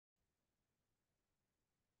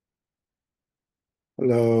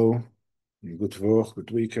Hello, good Woche, good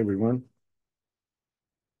week, everyone.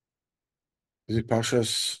 This is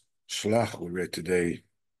Pashas Shlach we read today.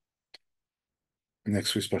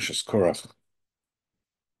 Next week's Pashas Korach.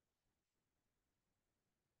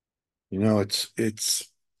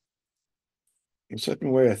 It's in a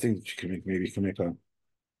certain way. I think that you can make a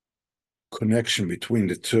connection between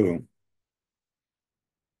the two.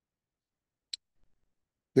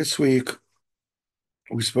 This week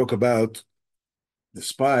we spoke about the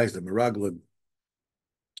spies, the Meraglim.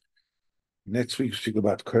 Next week we speak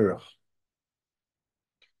about Korach,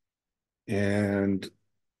 and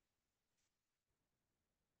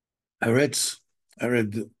I read I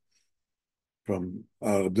read from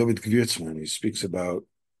David Gewirtzman. He speaks about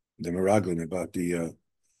the Meraglim, about the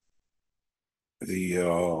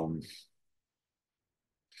the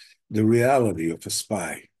reality of a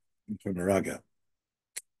spy from Meraga.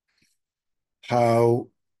 How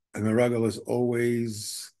a Meraga is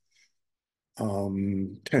always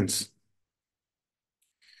tense.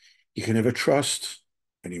 You can never trust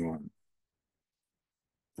anyone.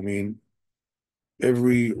 I mean,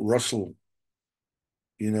 every rustle,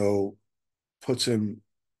 you know, puts him,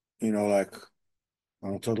 like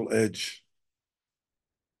on a total edge.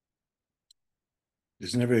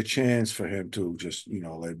 There's never a chance for him to just,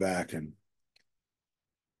 lay back and,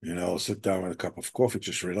 sit down with a cup of coffee,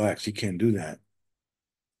 just relax. He can't do that.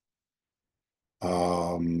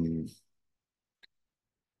 Um,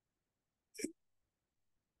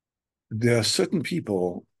 there are certain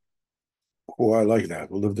people who are like that,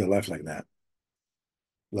 who live their life like that.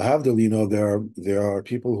 Lahavdil, there are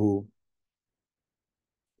people who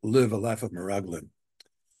live a life of meraglim,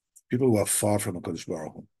 people who are far from a Kodesh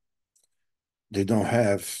Baruch Hu. They don't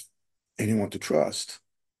have anyone to trust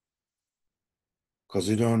because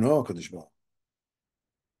they don't know Kodesh Baruch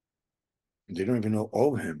Hu. They don't even know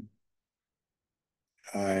of him,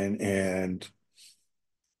 and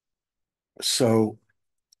so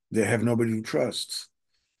they have nobody to trust.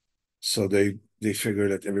 So they figure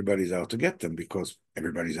that everybody's out to get them because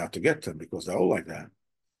everybody's out to get them because they're all like that,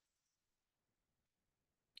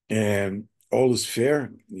 and all is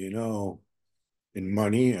fair, in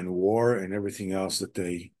money and war and everything else that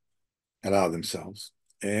they allow themselves.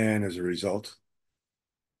 And as a result,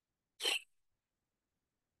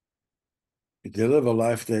 they live a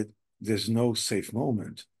life that there's no safe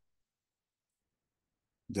moment.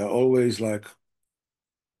 They're always like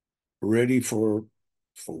ready for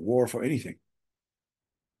war, for anything.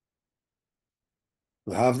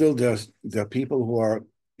 Havdil, there are people who are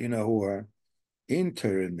in Torah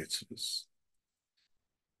and mitzvahs,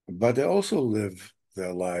 but they also live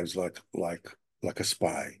their lives like a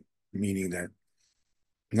spy, meaning that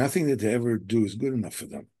nothing that they ever do is good enough for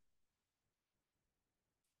them.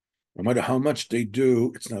 No matter how much they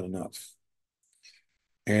do, it's not enough.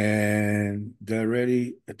 And they're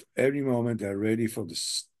ready at every moment. They're ready for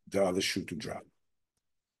the other shoe to drop.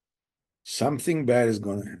 Something bad is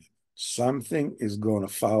going to happen. Something is going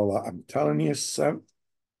to foul out. I'm telling you,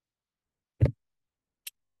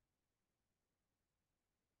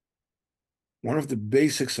 one of the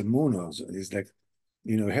basics of Munos is like,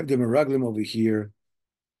 have the Meraglim over here.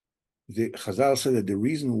 The Chazal said that the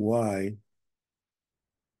reason why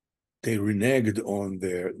they reneged on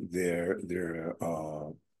their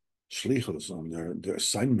shlichus, on their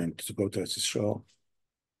assignment to go to Israel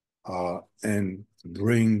and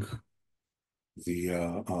bring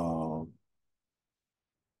the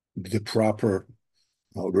the proper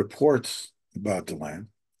reports about the land.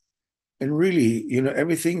 And really,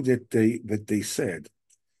 everything that they said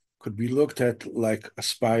could be looked at like a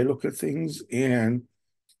spy look at things and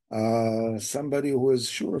somebody who is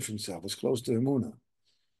sure of himself, is close to Emunah.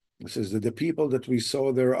 It says that the people that we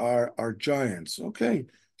saw there are giants. Okay,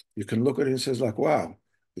 you can look at it and says like, wow,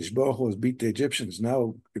 Baruch Hu has beat the Egyptians.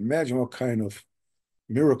 Now imagine what kind of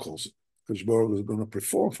miracles Baruch Hu is going to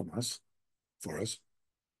perform for us,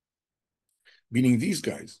 meaning these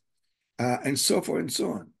guys, and so forth and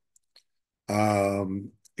so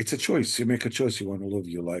on. It's a choice. You make a choice. You want to live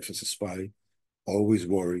your life as a spy, always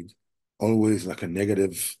worried, always like a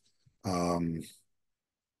negative um,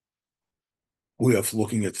 way of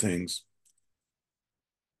looking at things.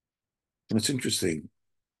 And it's interesting.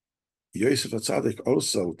 Yosef Atzadik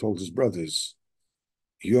also told his brothers,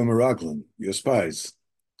 "You're Meraglim, you're spies."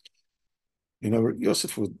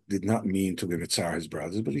 Yosef did not mean to be Mitzar his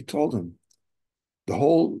brothers, but he told them the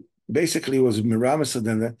whole basically was Miramis, and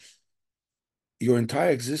then that your entire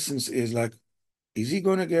existence is like, is he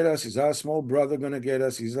going to get us? Is our small brother going to get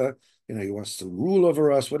us? He wants to rule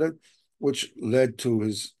over us, which led to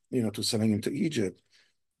his, to sending him to Egypt.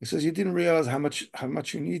 He says, you didn't realize how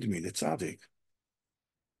much you need me, the tzaddik.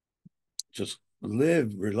 Just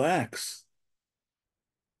live, relax.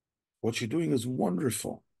 What you're doing is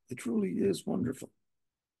wonderful. It really is wonderful.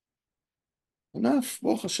 Enough.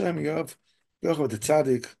 Baruch Hashem, you have the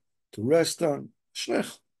tzaddik to rest on.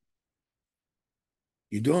 Shlech.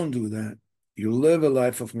 You don't do that. You live a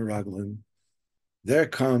life of miraglim. There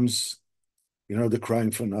comes, the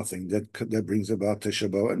crying for nothing. That brings about Tisha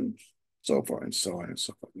B'Av and so forth and so on and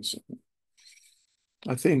so forth and so on.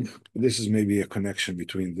 I think this is maybe a connection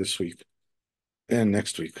between this week and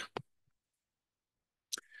next week.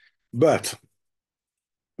 But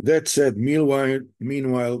that said,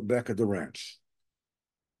 meanwhile, back at the ranch,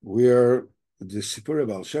 where the Sipurey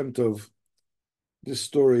Baal Shemtov, this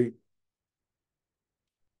story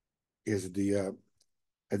is at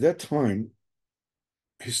that time,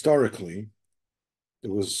 historically,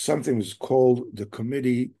 there was something was called the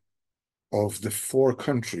Committee of the Four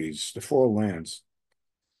Countries, the Four Lands.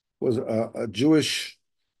 It was a Jewish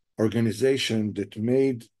organization that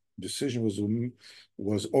made decision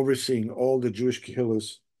was overseeing all the Jewish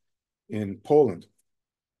kehillas in Poland.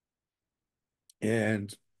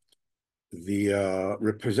 And the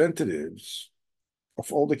representatives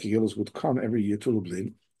of all the kehillas would come every year to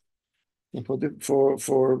Lublin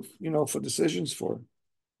for decisions, for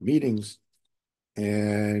meetings,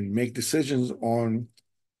 and make decisions on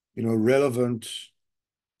relevant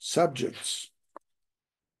subjects.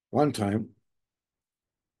 One time,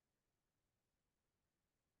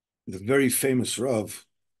 the very famous Rav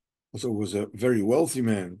also was a very wealthy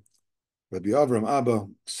man. Rabbi Avram Abba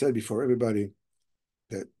said before everybody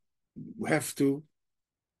that we have to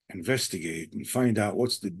investigate and find out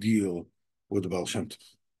what's the deal with the Baal Shemtov.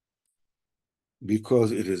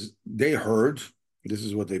 Because they heard, this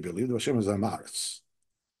is what they believe, the Hashem is Amaretz.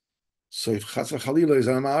 So if Chas v'Chalila is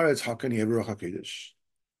Amaretz, how can he ever Ruach HaKodesh?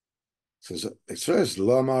 So it says,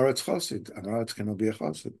 Lo Amaretz Chasid, Amaretz cannot be a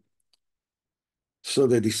Chasid. So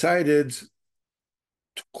they decided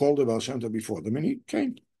to call the Baal Shemtov before them, and he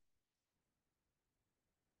came.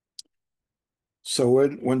 So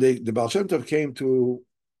when the Baal Shemtov came to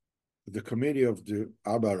the committee of the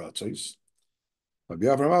Arba Ratzos, Rabbi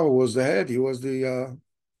Avram Abba was the head. He was the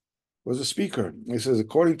speaker. He says,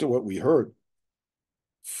 according to what we heard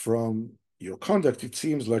from your conduct, it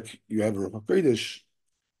seems like you have Ruach HaKodesh,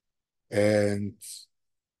 and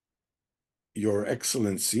your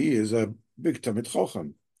excellency is a big Talmid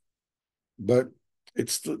Chacham. But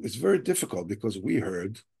it's very difficult because we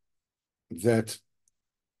heard that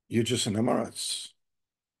you're just an Amaretz.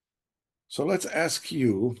 So let's ask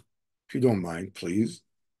you, if you don't mind, please,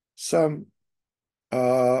 some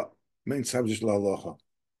main subject la'alacha.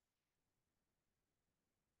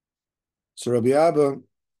 So Rabbi Avram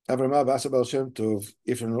Abba asked Baal Shem Tov,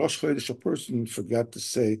 if in Rosh Chodesh a person forgot to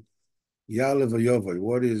say Ya'aleh v'Yovai,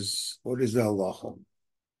 what is the halacha?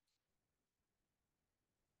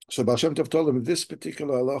 So Baal Shem Tov told him, this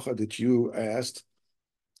particular halacha that you asked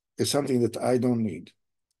is something that I don't need,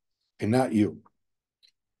 and not you.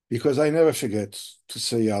 Because I never forget to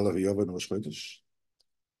say Ya'aleh v'Yovai in Rosh Chodesh.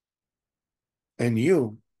 And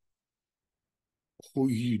you, who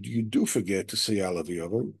you do forget to say Ya'aleh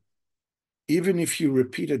v'Yovai, even if you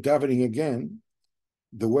repeat it davening again,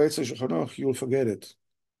 the way it says Shulchan Aruch, you'll forget it.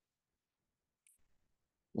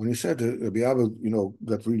 When he said that, Rabbi Abba,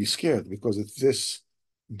 got really scared because if this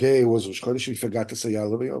day was Rosh Chodesh, he forgot to say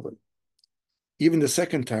Ya'aleh v'Yovai. Even the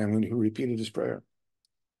second time when he repeated his prayer.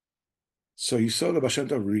 So you saw the Baal Shem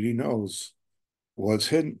Tov really knows what's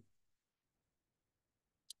hidden.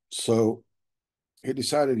 So he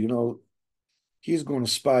decided, he's going to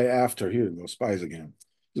spy after, here he goes, spies again.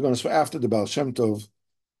 He's going to spy after the Baal Shem Tov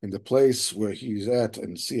in the place where he's at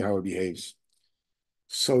and see how he behaves.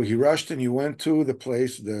 So he rushed and he went to the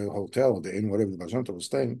place, the hotel, the inn, whatever the Baal Shem Tov was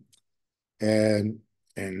staying, and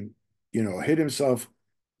hid himself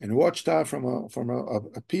and watched out from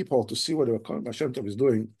a peephole to see what the Baal Shem Tov is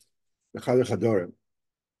doing. When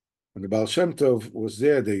the Baal Shem Tov was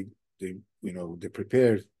there, they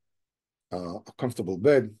prepared a comfortable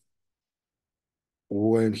bed.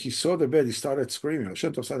 When he saw the bed, he started screaming. Baal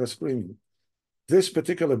Shem Tov started screaming. This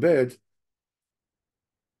particular bed,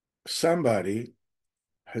 somebody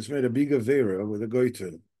has made a big avera with a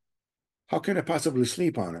goiter. How can I possibly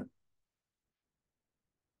sleep on it?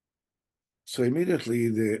 So immediately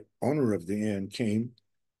the owner of the inn came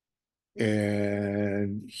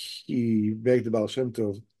and he begged the Baal Shem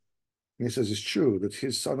Tov, and he says it's true that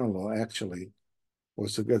his son-in-law actually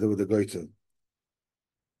was together with the goiter.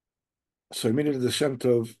 So immediately the Shem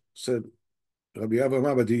Tov said, Rabbi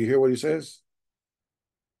Avram Abba, do you hear what he says?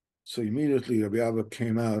 So immediately Rabbi Abba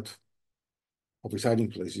came out of his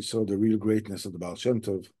hiding place. He saw the real greatness of the Baal Shem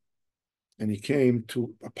Tov, and he came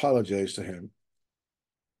to apologize to him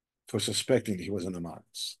for suspecting he was an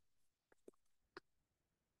Amas.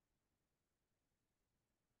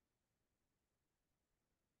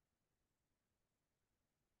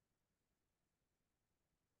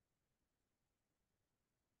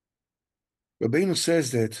 Rabbeinu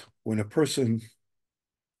says that when a person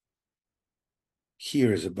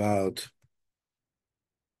hears about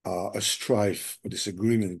a strife, a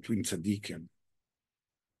disagreement between tzaddikim,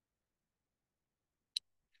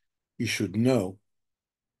 he should know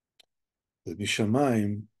that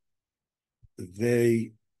Mishamayim,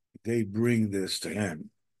 they they bring this to him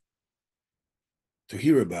to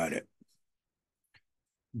hear about it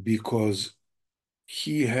because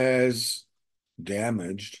he has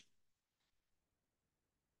damaged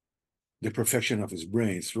the perfection of his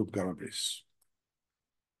brain through Gamabris.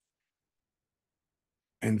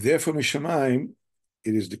 And therefore, Mishamayim,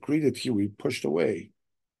 it is decreed that he will be pushed away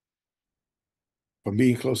from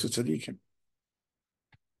being close to tzaddikim.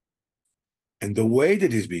 And the way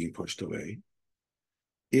that he's being pushed away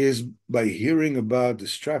is by hearing about the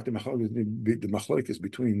strife, the machlokes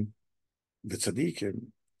between the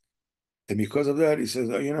tzaddikim. And because of that, he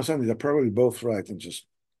says, oh, you know something, they're probably both right, and just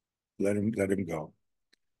let him go.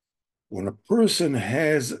 When a person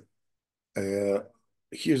hears a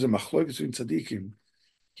machlokes between tzaddikim,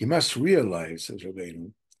 he must realize, says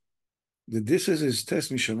Rabbeinu, that this is his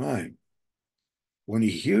test mishamayim. When he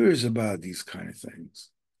hears about these kind of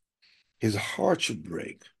things, his heart should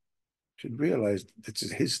break, should realize this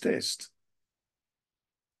is his test.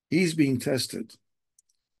 He's being tested.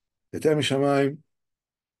 The Tam Shamayim,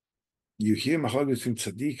 you hear machlokes between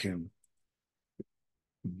tzaddikim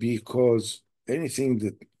because anything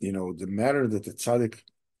that, the matter that the tzaddik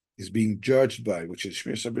is being judged by, which is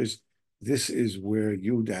Shmir Sabris, this is where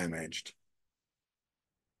you damaged.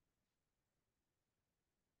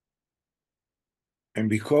 And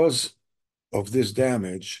because of this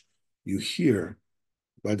damage, you hear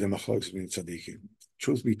by the machlokes between tzaddikim.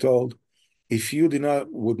 Truth be told, if you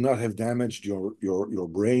would not have damaged your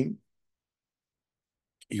brain,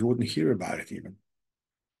 you wouldn't hear about it even.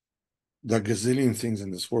 There are gazillion things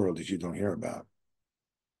in this world that you don't hear about.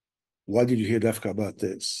 Why did you hear dafka about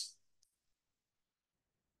this?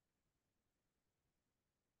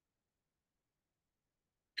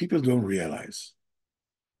 People don't realize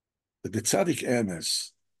that the tzaddik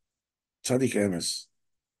emes,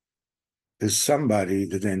 is somebody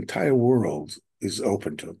that the entire world is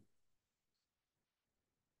open to.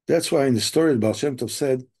 That's why in the story, Baal Shemtov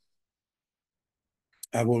said,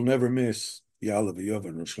 I will never miss Ya'aleh V'Yov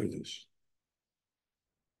and Rosh Chodesh.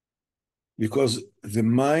 Because the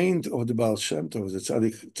mind of the Baal Shemtov, the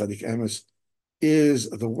tzaddik emes, is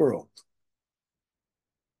the world.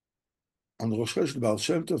 And Rosh Chodesh, the Baal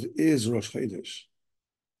Shemtov, is Rosh Chodesh.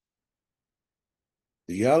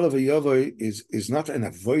 The Ya'aleh V'Yov is not an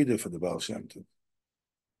avoider for the Baal Shemtov.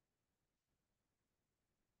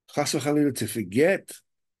 Chas v'chalila, to forget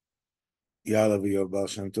Ya'aleh V'Yov Baal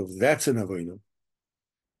Shemtov, that's an avoider.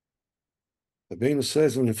 The Rabbeinu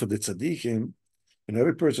says only for the tzaddikim, and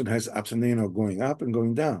every person has ups and downs, going up and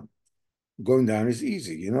going down. Going down is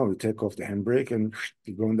easy, you take off the handbrake and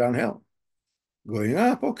you're going downhill. Going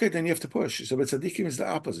up, okay, then you have to push. So, but tzaddikim is the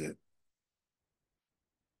opposite.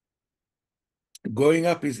 Going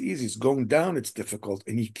up is easy. It's going down, it's difficult,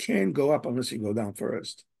 and you can't go up unless you go down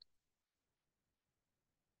first.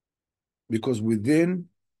 Because within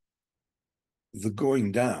the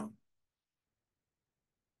going down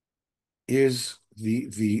is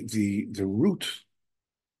the root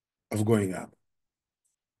of going up.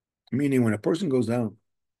 Meaning when a person goes down,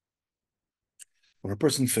 when a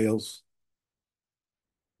person fails,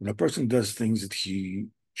 when a person does things that he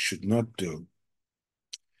should not do,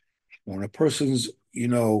 when a person's,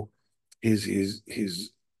 his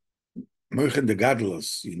Moichen de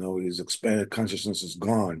Gadlus, his expanded consciousness is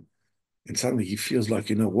gone, and suddenly he feels like,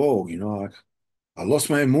 whoa, I lost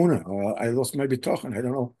my emunah, I lost my bitochen, I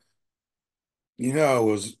don't know. I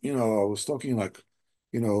was talking like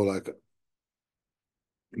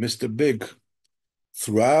Mr. Big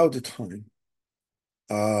throughout the time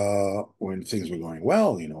when things were going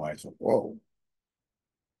well, I thought, whoa.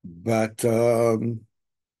 But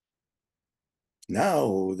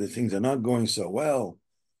now the things are not going so well,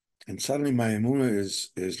 and suddenly my emunah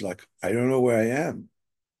is like, I don't know where I am,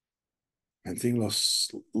 and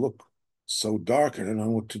things look so dark, and I don't know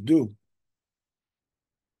what to do.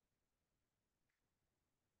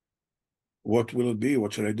 What will it be?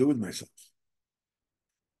 What should I do with myself?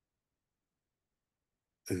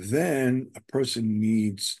 Then a person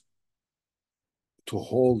needs to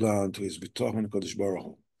hold on to his bitochen Kodesh Baruch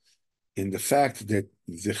Hu. in the fact that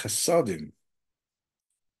the chasadim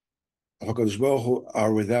of HaKadosh Baruch Hu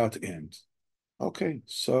are without end. Okay,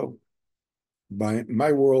 so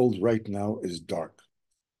my world right now is dark.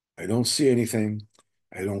 I don't see anything.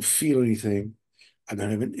 I don't feel anything. I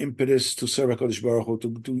don't have an impetus to serve HaKadosh Baruch Hu,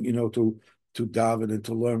 to daven and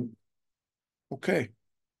to learn. Okay.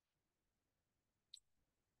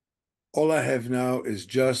 All I have now is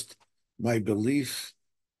just my belief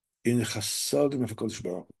in chasadim of HaKadosh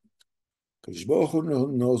Baruch Hu. HaKadosh Baruch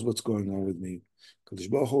Hu knows what's going on with me. HaKadosh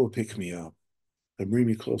Baruch Hu will pick me up and bring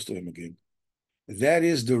me close to him again. That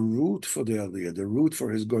is the root for the Aliyah, the root for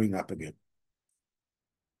his going up again.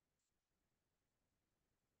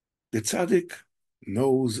 The tzaddik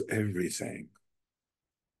knows everything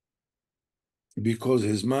because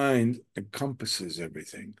his mind encompasses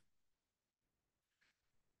everything.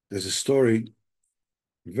 There's a story,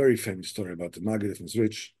 a very famous story about the Maggid of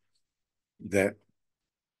Mizrich that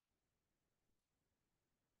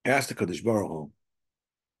asked the Kadosh Baruch Hu,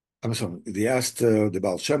 I'm sorry, they asked the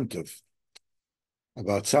Baal Shemtov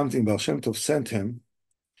about something Baal Shemtov sent him.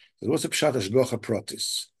 What's a pshat hashgacha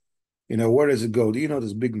pratis? Where does it go? Do you know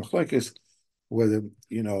this big machlokes whether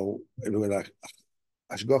like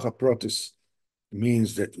hashgacha pratis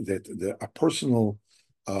means that a personal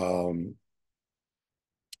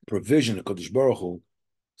provision of Kadosh Baruch Hu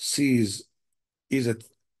sees, is it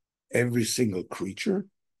every single creature,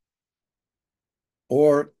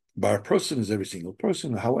 or by a person is every single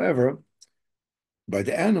person? However, by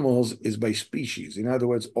the animals is by species. In other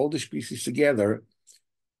words, all the species together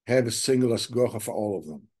have a single hashgacha for all of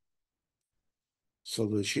them. So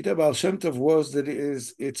the Shita Baal Shemtov was that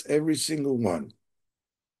it's every single one.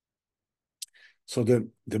 So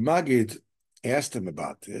the Maggid asked him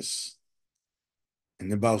about this,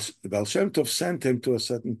 and the Baal Shemtov sent him to a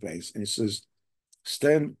certain place, and he says,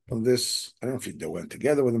 stand on this. I don't know if they went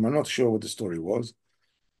together with him. I'm not sure what the story was.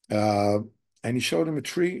 And he showed him a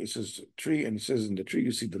tree. He says, tree, and he says, in the tree,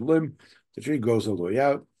 you see the limb. The tree goes all the way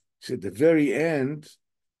out. He said, the very end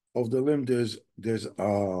of the limb, there's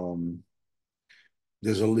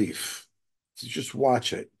a leaf. So just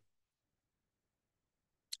watch it.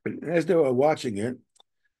 And as they were watching it,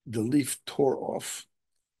 the leaf tore off,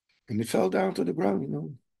 and it fell down to the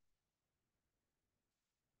ground,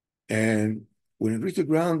 And when it reached the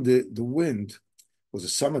ground, the wind, was a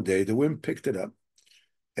summer day, the wind picked it up,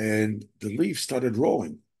 and the leaf started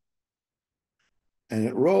rolling. And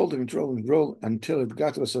it rolled and it rolled and it rolled until it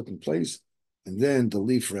got to a certain place, and then the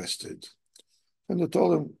leaf rested. And they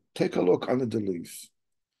told him, take a look under the leaf.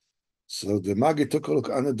 So the Maggid took a look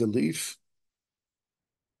under the leaf,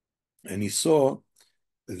 and he saw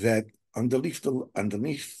that underneath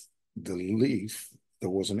the leaf, there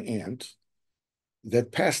was an ant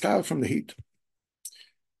that passed out from the heat.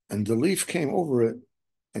 And the leaf came over it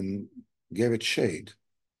and gave it shade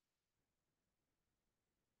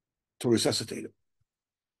to resuscitate it.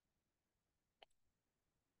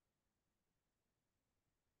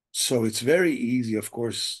 So it's very easy, of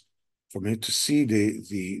course, for me to see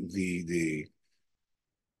the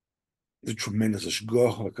tremendous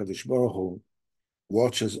Hashgacha Kadosh Baruch Hu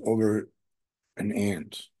watches over an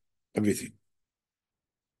ant, everything.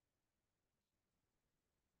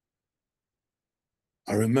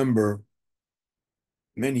 I remember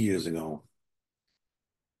many years ago,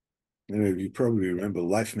 you probably remember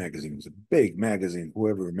Life magazine. It was a big magazine.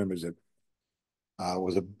 Whoever remembers it,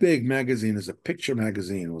 was a big magazine. It was a picture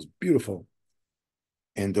magazine. It was beautiful.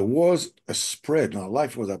 And there was a spread. Now,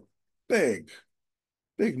 Life was a big,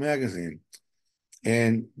 big magazine.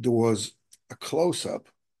 And there was a close-up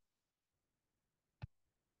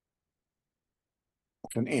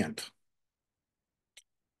of an ant.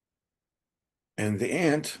 And the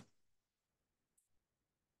ant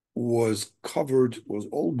was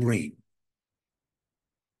all green.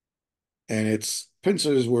 And its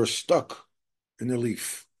pincers were stuck in the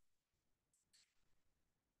leaf.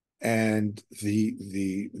 And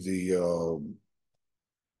the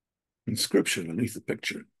inscription underneath the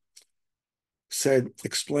picture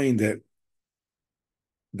explained that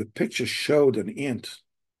the picture showed an ant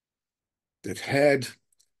that had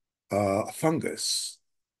a fungus,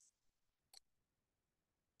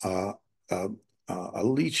 a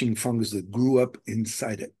leaching fungus that grew up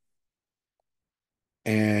inside it.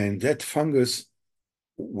 And that fungus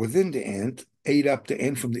within the ant ate up the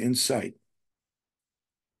ant from the inside.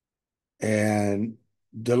 And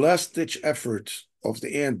the last-ditch effort of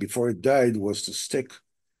the ant before it died was to stick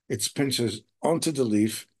its pincers onto the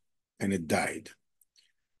leaf, and it died.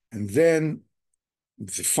 And then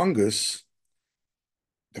the fungus,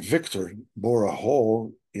 the victor, bore a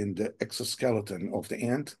hole in the exoskeleton of the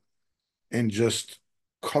ant and just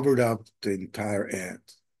covered up the entire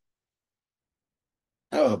ant.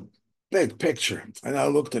 A big picture. And I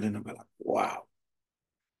looked at it and I'm like, wow,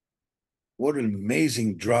 what an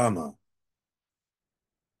amazing drama.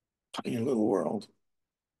 Tiny little world.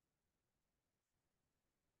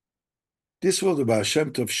 This world of Baal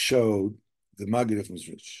Shemtov showed the Maggid of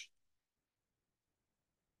Mizrich.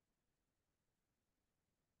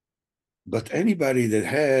 But anybody that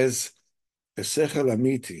has a Sechel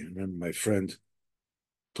Amiti, I remember my friend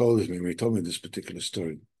told me, when he told me this particular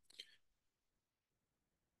story,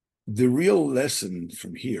 the real lesson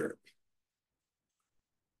from here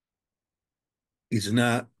is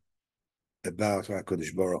not about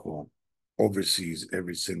HaKadosh Baruch Hu oversees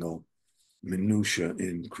every single minutia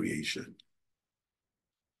in creation.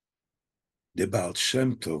 The Baal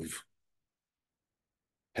Shem Tov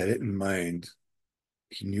had it in mind.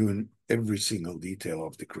 He knew in every single detail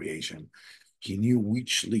of the creation. He knew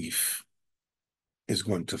which leaf is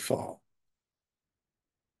going to fall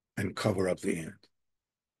and cover up the ant.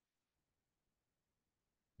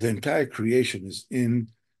 The entire creation is in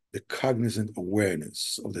the cognizant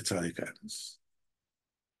awareness of the tzaddik.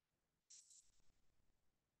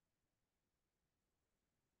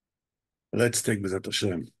 Let's take B'ezrat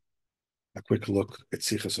Hashem a quick look at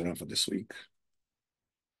Sichos Haran for this week.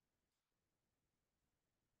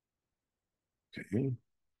 Okay.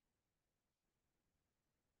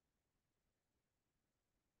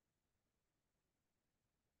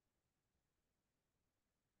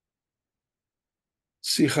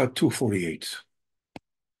 Sicha 248.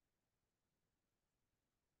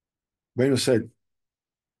 Beno said,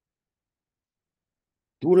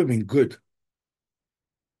 it would have been good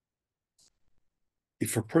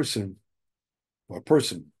if a person,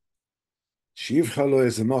 Shiv Chalo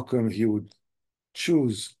as a makom, he would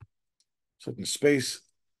choose certain space,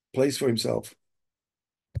 place for himself.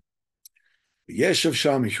 Yeshav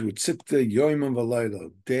Sham, he would sit there, Yoimim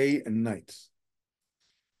Valayla, day and night.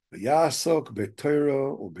 Yasok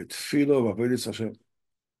beTorah or betfilo v'avodas Hashem.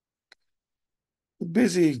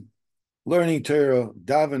 Busy learning Torah,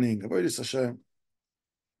 davening, avodas Hashem.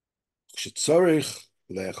 Shetzorich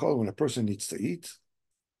le'echol, when a person needs to eat,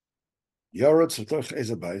 Yarotz v'torch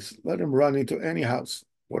ezabais, let him run into any house,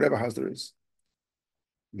 whatever house there is.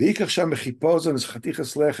 V'ikach sham b'chipozon is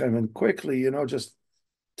chatichas lechem, and quickly, just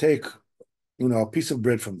take, a piece of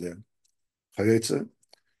bread from there. Chayetze,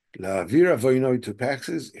 la'avir avoino, to pack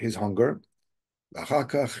his hunger.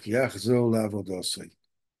 V'achakach yachzor la'avodosei.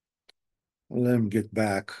 Let him get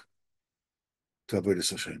back to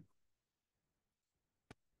avodas Hashem.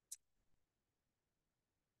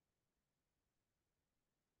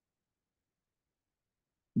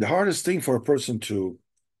 The hardest thing for a person to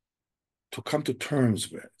come to terms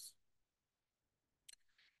with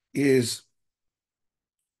is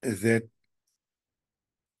that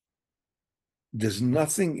there's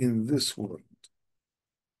nothing in this world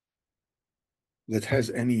that has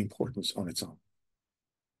any importance on its own.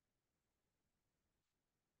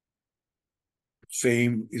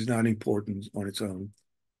 Fame is not important on its own.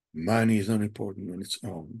 Money is not important on its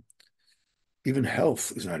own. Even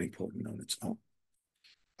health is not important on its own.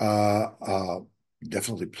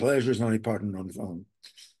 Definitely pleasure is not important on its own.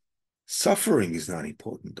 Suffering is not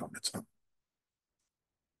important on its own.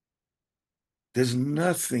 There's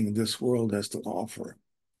nothing this world has to offer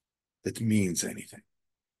that means anything.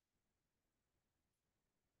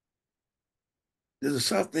 There's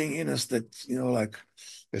something in us that, like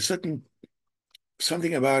there's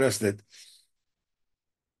something about us that,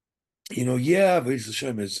 Avodas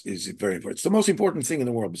Hashem is very important. It's the most important thing in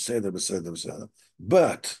the world.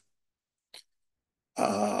 But,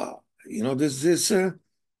 there's this,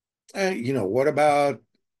 what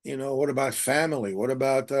about family? What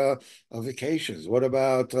about vacations? What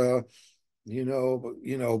about,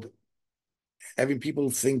 having people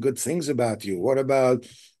think good things about you? What about,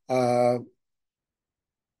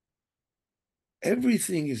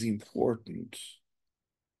 everything is important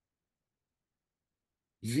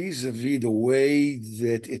vis-a-vis the way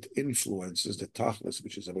that it influences the tachlis,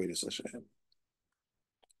 which is avodas Hashem.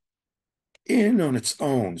 On its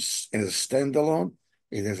own, as a standalone,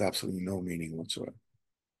 it has absolutely no meaning whatsoever.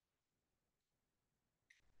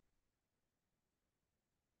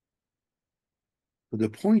 But the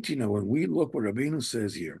point, when we look what Rabbeinu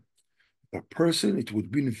says here, it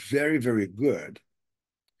would be very, very good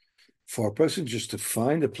for a person just to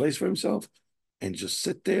find a place for himself and just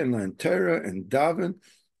sit there and learn Torah and daven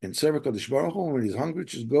and serve HaKadosh Baruch Hu. When he's hungry,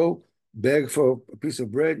 just go beg for a piece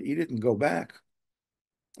of bread, eat it, and go back.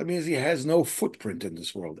 That means he has no footprint in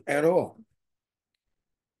this world at all.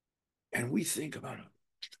 And we think about it.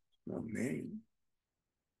 Oh, man.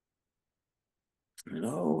 You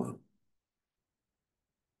know,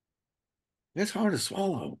 it's hard to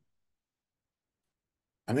swallow.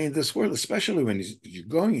 I mean, this world, especially when you're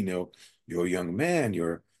going, you're a young man,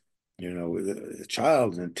 you're, a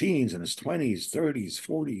child in teens in his 20s, 30s,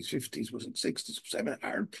 40s, 50s, was it 60s,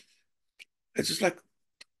 70s? It's just like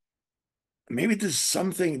maybe there's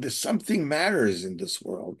something matters in this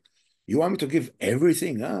world. You want me to give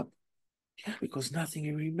everything up? Yeah, because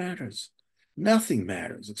nothing really matters. Nothing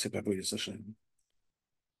matters except Avodas Hashem.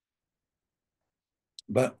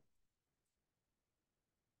 But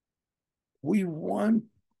we want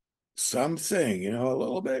something, a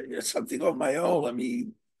little bit, something of my own. I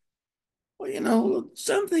mean, well,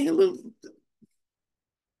 something a little.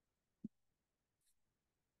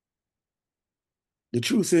 The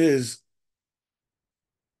truth is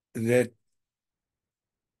that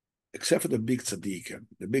except for the big tzaddikim,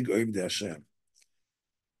 the big Oivdei Hashem,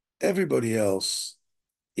 everybody else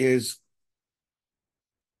is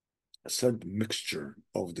a certain mixture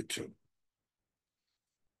of the two.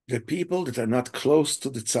 The people that are not close to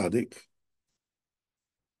the tzaddik,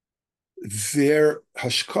 their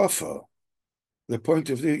hashkafa, the point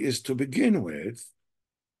of view is to begin with,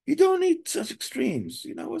 you don't need such extremes.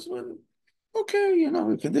 Okay,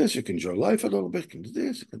 you can this, you can enjoy life a little bit, you can do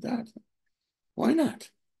this, you can that. Why not?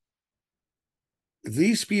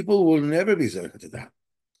 These people will never be zeichet to that.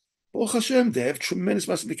 Baruch Hashem, they have tremendous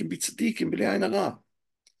masadikim b'tzadikim b'li ayin hara.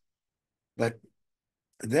 But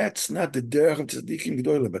that's not the derech of tzadikim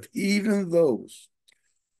gedolah. But even those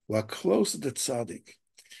who are close to the tzaddik,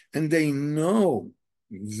 and they know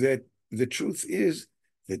that the truth is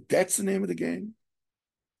that that's the name of the game.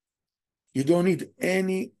 You don't need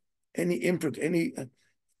any input, any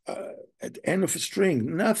at the end of a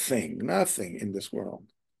string, nothing in this world.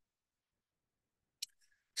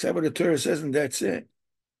 Except what the Torah says, and that's it.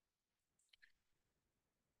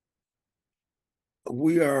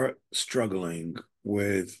 We are struggling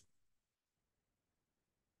with,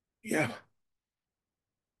 yeah,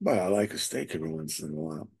 but I like a steak every once in a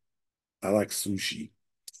while. I like sushi.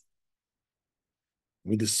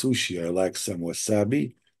 With the sushi, I like some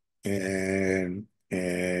wasabi and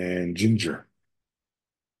ginger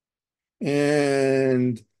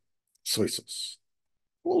and soy sauce.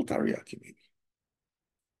 A little teriyaki maybe.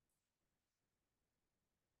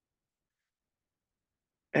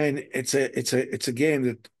 And it's a game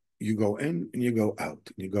that you go in and you go out,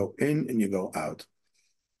 and you go in and you go out.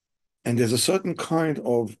 And there's a certain kind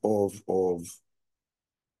of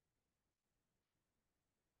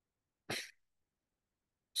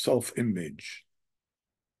self-image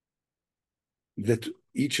that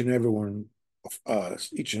each and every one of us,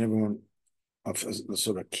 each and every one of us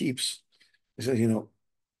sort of keeps. He says,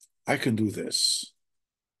 I can do this.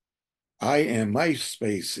 My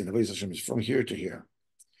space in the Avodas Hashem is from here to here.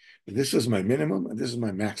 This is my minimum and this is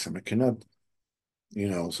my maximum. I cannot,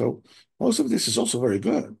 so most of this is also very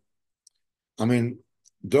good. I mean,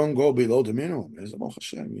 don't go below the minimum. There's a Baruch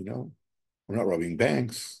Hashem, We're not robbing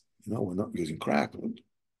banks, we're not using crack.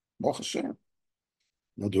 Baruch Hashem.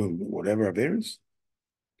 Not doing whatever there is.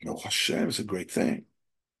 Baruch Hashem is a great thing.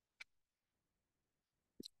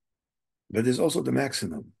 But there's also the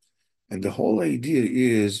maximum. And the whole idea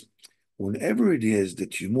is whenever it is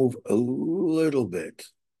that you move a little bit,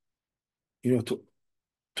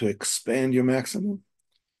 to expand your maximum,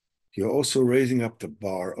 you're also raising up the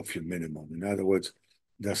bar of your minimum. In other words,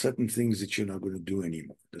 there are certain things that you're not going to do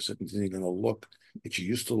anymore. There's certain things you're going to look that you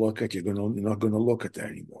used to look at, you're not going to look at that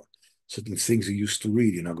anymore. Certain things you used to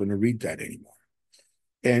read, you're not going to read that anymore.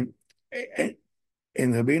 And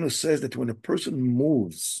Rabbeinu says that when a person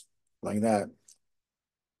moves like that,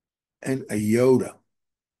 and a yoda,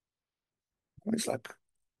 it's like,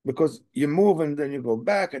 because you move and then you go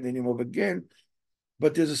back and then you move again,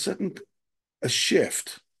 but there's a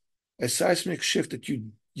shift, a seismic shift that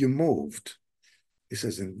you moved. It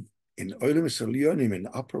says in Olam Yisraelionim, in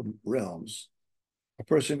upper realms, a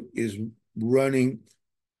person is running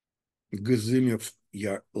gazillion of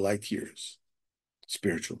light years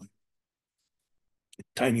spiritually. The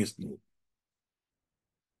tiniest move.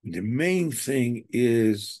 The main thing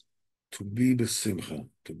is to be besimcha,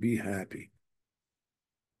 to be happy.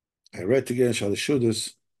 I read again Shal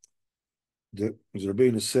Shudas, the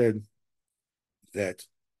Rabbeinu said that,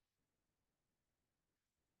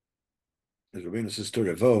 as Rabbeinu says to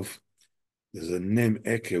Revov, there's a name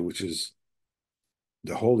Eke, which is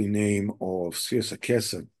the holy name of Sichos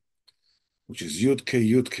Haran, which is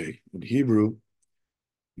Yud-Ke. In Hebrew,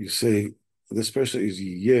 you say, this person is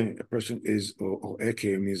Yeh, a person is, or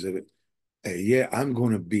Eke means that, yeah, I'm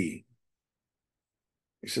going to be.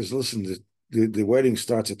 He says, listen, the wedding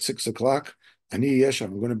starts at 6 o'clock. Ani Yesh,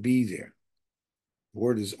 I'm going to be there. The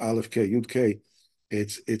word is Aleph K, Yud K.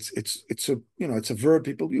 It's a it's a verb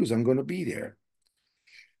people use. I'm going to be there.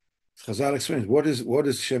 Chazal explains what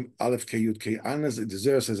is Shem Aleph K Yud K. The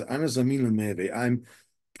Zera says Ana Zamin Lemeve. I'm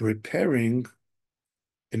preparing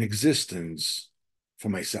an existence for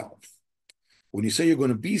myself. When you say you're going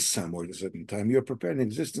to be somewhere at a certain time, you're preparing an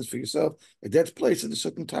existence for yourself at that place at a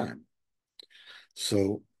certain time.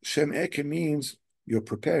 So Shem Eke means you're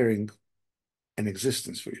preparing an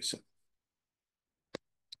existence for yourself.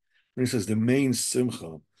 When he says the main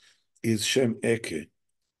simcha is Shem Eke,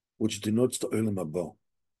 which denotes the Olam Haba.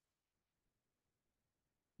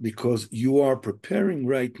 Because you are preparing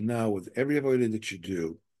right now with every avodah that you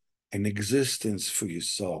do an existence for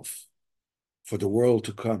yourself, for the world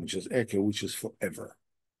to come, which is Eke, which is forever.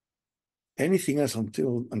 Anything else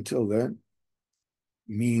until then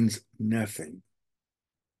means nothing.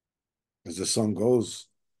 As the song goes,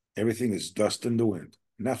 everything is dust in the wind,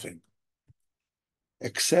 nothing.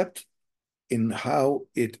 Except in how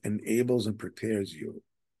it enables and prepares you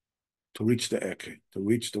to reach the Eke, to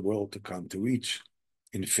reach the world to come, to reach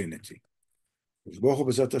infinity. Baruch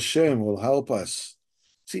B'ezrat Hashem will help us.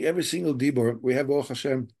 See, every single Dibur, we have Baruch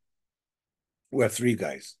Hashem, we have three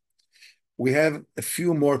guys. We have a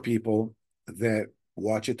few more people that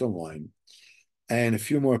watch it online, and a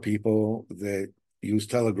few more people that use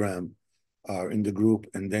Telegram are in the group,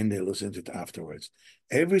 and then they listen to it afterwards.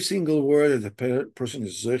 Every single word that the person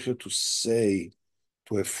is zecher to say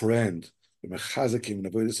to a friend,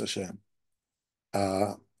 Hashem,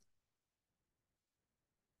 well,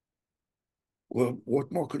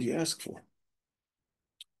 what more could you ask for?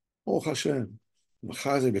 Oh Hashem, of the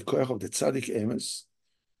tzaddik emes,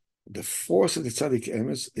 the force of the tzaddik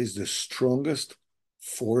emes is the strongest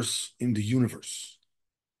force in the universe.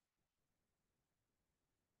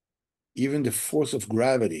 Even the force of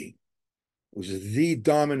gravity, which is the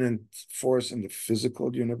dominant force in the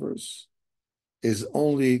physical universe, is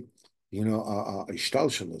only, a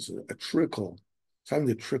trickle, something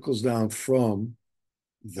that trickles down from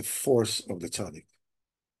the force of the tzaddik.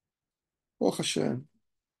 Oh Hashem,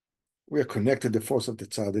 we are connected to the force of the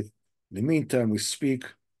tzaddik. In the meantime, we speak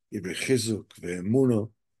Ibrei Chizuk ve'emunah,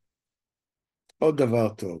 od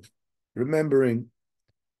davar tov, remembering,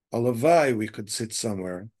 alavai, we could sit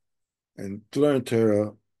somewhere and learn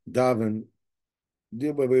Torah, daven,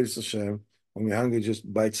 deal by Hashem. When we're hungry,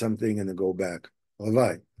 just bite something and then go back.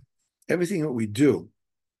 Alavai. Everything that we do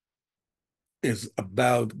is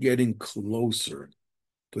about getting closer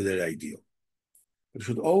to that ideal. We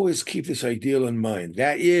should always keep this ideal in mind.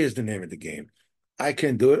 That is the name of the game. I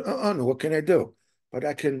can do it. No, what can I do? But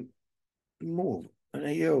I can move an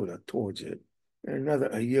iota towards it, and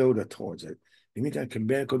another iota towards it. In the meantime, I can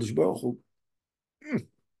be Kodesh Baruch Hu,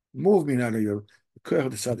 move me out of your the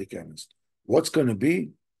tzaddik emes. What's going to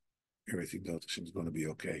be? Everything is going to be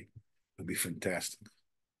okay. It'll be fantastic.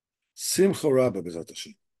 Simcha Rabba B'ezrat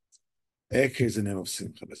Hashem. Eke is the name of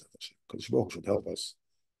Simcha B'ezrat Hashem. Kodesh Baruch Hu should help us.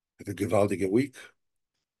 Have a gewaltige week.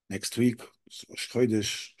 Next week,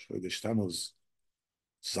 Chodesh Tammuz,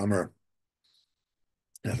 summer.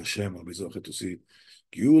 Hashem will be zocher to see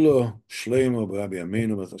Geula Shleima B'Rabbi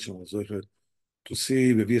Yameinu, but Hashem will zocher to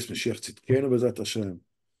see B'Vias Mashiach Tzidkenu B'ezrat Hashem.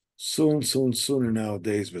 Soon in our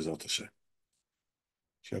days B'ezrat Hashem.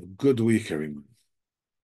 Have a good week, everyone.